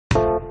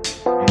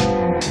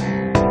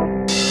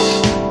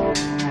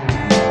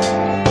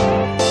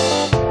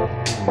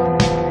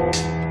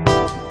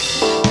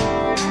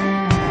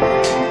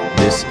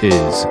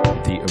is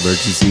the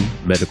Emergency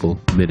Medical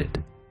Minute.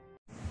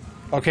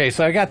 Okay,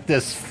 so I got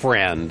this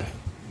friend.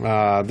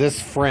 This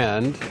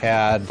friend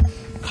had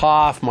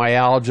cough,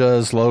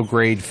 myalgias,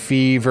 low-grade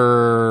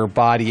fever,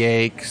 body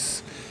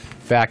aches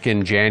back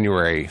in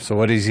January. So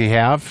what does he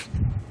have?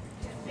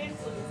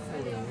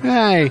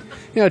 Hey,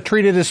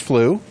 treated his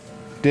flu,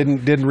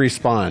 didn't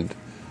respond,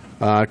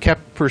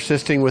 kept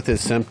persisting with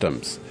his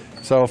symptoms.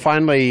 So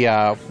finally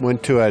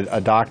went to a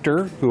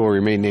doctor who will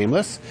remain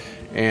nameless,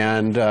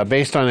 and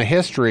based on a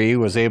history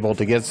was able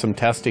to get some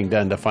testing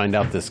done to find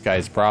out this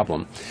guy's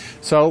problem.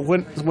 So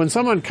when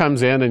someone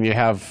comes in and you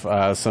have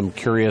some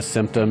curious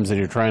symptoms and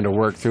you're trying to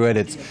work through it,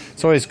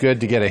 it's always good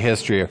to get a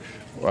history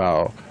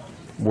of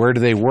where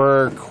do they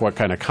work, what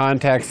kind of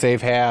contacts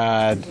they've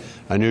had,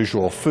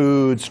 unusual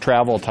foods,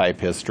 travel type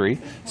history.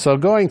 So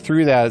going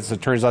through that, as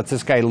it turns out,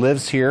 this guy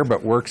lives here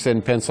but works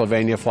in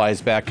Pennsylvania,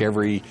 flies back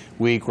every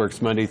week,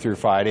 works Monday through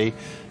Friday.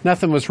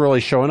 Nothing was really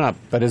showing up.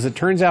 But as it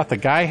turns out, the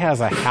guy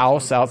has a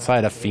house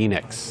outside of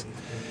Phoenix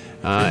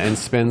and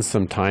spends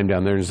some time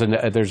down there.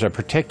 There's a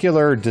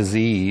particular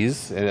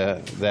disease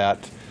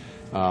that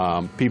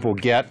people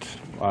get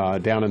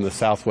down in the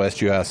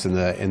Southwest US in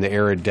the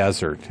arid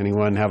desert.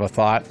 Anyone have a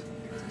thought?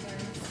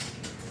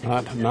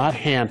 Not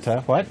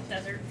Hanta. What?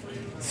 Desert flu.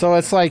 So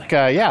it's like,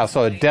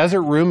 so a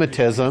desert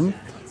rheumatism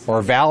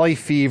or valley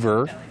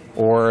fever,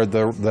 or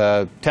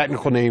the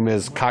technical name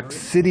is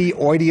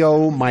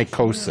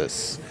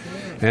coccidioidomycosis.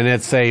 And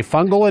it's a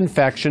fungal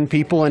infection.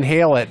 People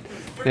inhale it.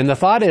 And the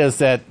thought is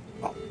that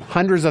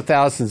hundreds of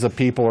thousands of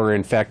people are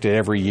infected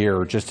every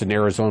year just in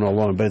Arizona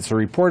alone. But it's a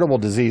reportable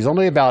disease.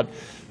 Only about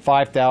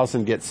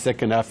 5,000 get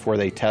sick enough where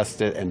they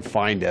test it and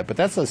find it. But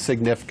that's a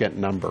significant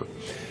number.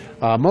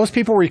 Most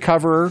people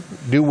recover,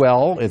 do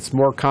well. It's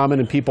more common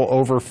in people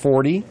over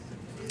 40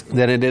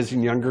 than it is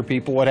in younger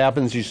people. What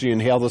happens is you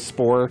inhale the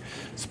spore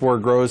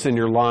grows in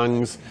your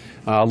lungs,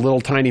 little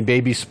tiny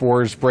baby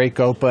spores break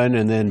open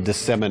and then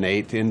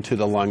disseminate into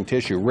the lung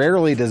tissue.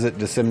 Rarely does it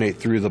disseminate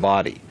through the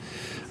body.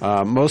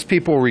 Most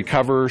people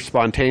recover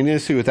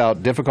spontaneously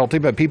without difficulty,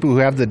 but people who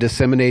have the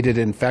disseminated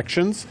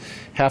infections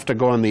have to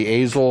go on the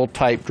azole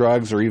type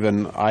drugs or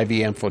even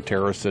IV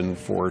amphotericin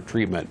for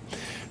treatment.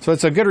 So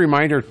it's a good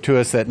reminder to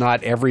us that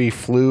not every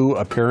flu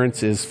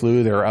appearance is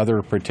flu. There are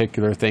other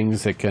particular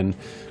things that can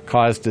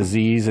cause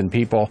disease in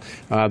people.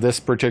 This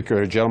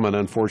particular gentleman,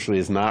 unfortunately,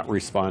 is not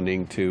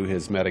responding to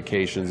his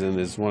medications and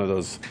is one of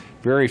those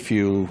very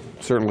few,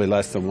 certainly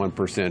less than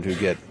 1%, who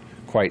get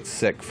quite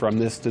sick from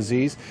this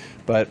disease,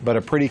 but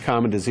a pretty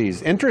common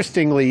disease.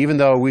 Interestingly, even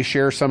though we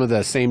share some of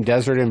the same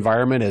desert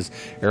environment as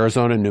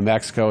Arizona, New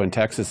Mexico, and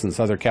Texas and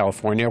Southern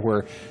California,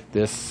 where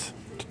this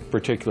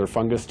particular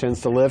fungus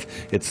tends to live,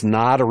 it's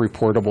not a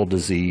reportable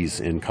disease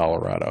in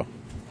Colorado.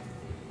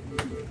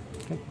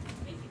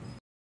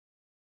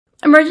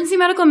 Emergency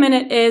Medical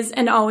Minute is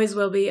and always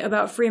will be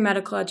about free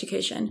medical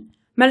education.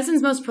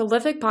 Medicine's most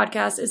prolific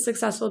podcast is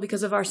successful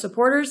because of our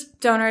supporters,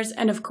 donors,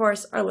 and of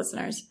course, our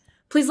listeners.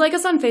 Please like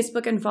us on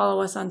Facebook and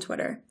follow us on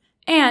Twitter.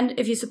 And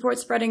if you support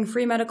spreading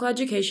free medical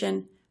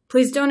education,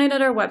 please donate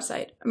at our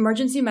website,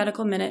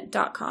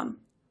 emergencymedicalminute.com.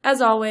 As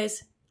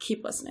always,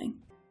 keep listening.